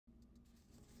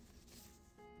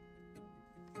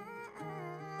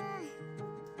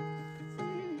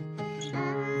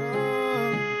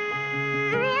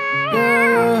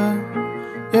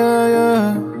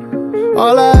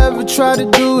try to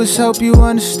do is help you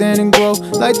understand and grow.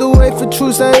 Like the way for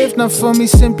truths that if not for me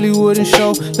simply wouldn't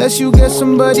show. Lest you get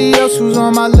somebody else who's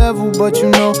on my level, but you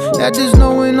know that just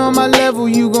knowing on my level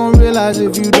you gon' realize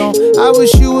if you don't. I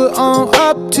wish you would own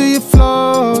up to your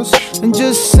flaws and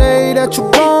just say that you're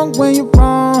wrong when you're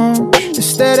wrong.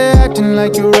 Instead of acting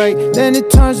like you're right, then it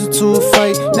turns into a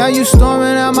fight. Now you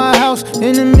storming out my house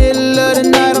in the middle of the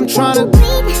night. I'm trying to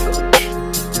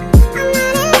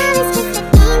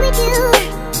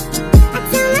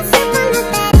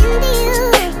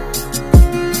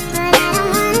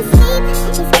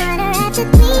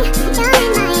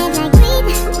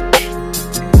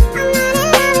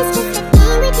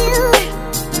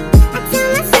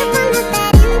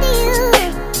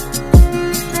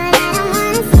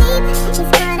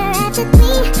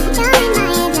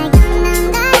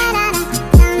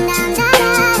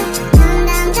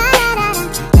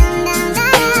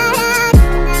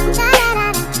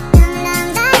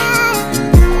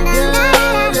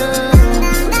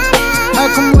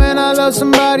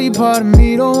somebody, part of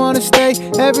me don't wanna stay.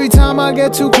 Every time I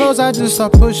get too close, I just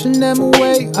start pushing them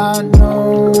away. I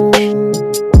know.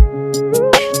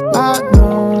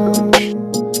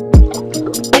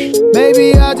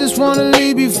 Maybe I just wanna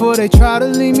leave before they try to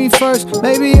leave me first.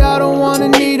 Maybe I don't wanna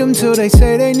need them till they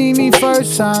say they need me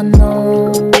first. I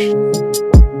know.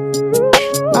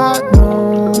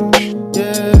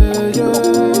 Yeah.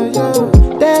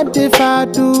 Damned if I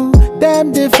do,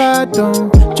 damned if I don't.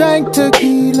 Drank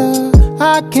tequila,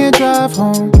 I can't drive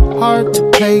home. Hard to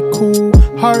play cool,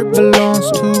 heart belongs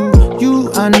to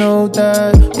you. I know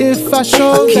that if I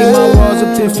show I keep my walls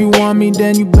up. If you want me,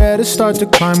 then you better start to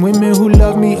climb. Women who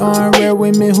love me aren't rare,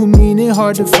 women who mean it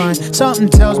hard to find. Something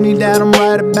tells me that I'm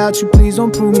right about you, please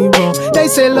don't prove me wrong. They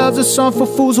say love's a song for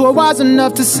fools who are wise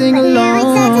enough to sing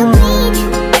along.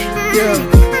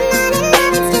 Yeah.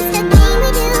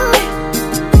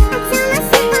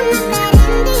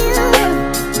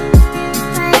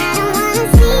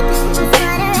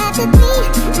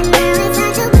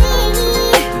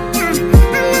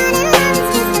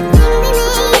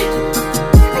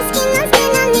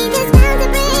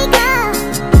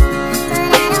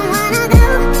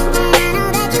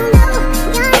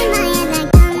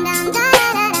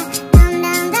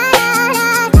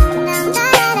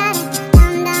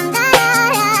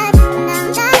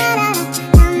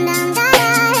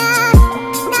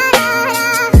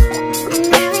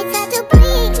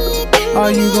 Are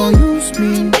you gon' use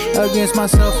me against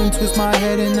myself and twist my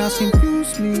head and now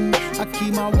confuse me? I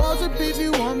keep my walls up. If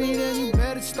you want me, then you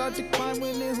better start to climb.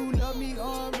 Women who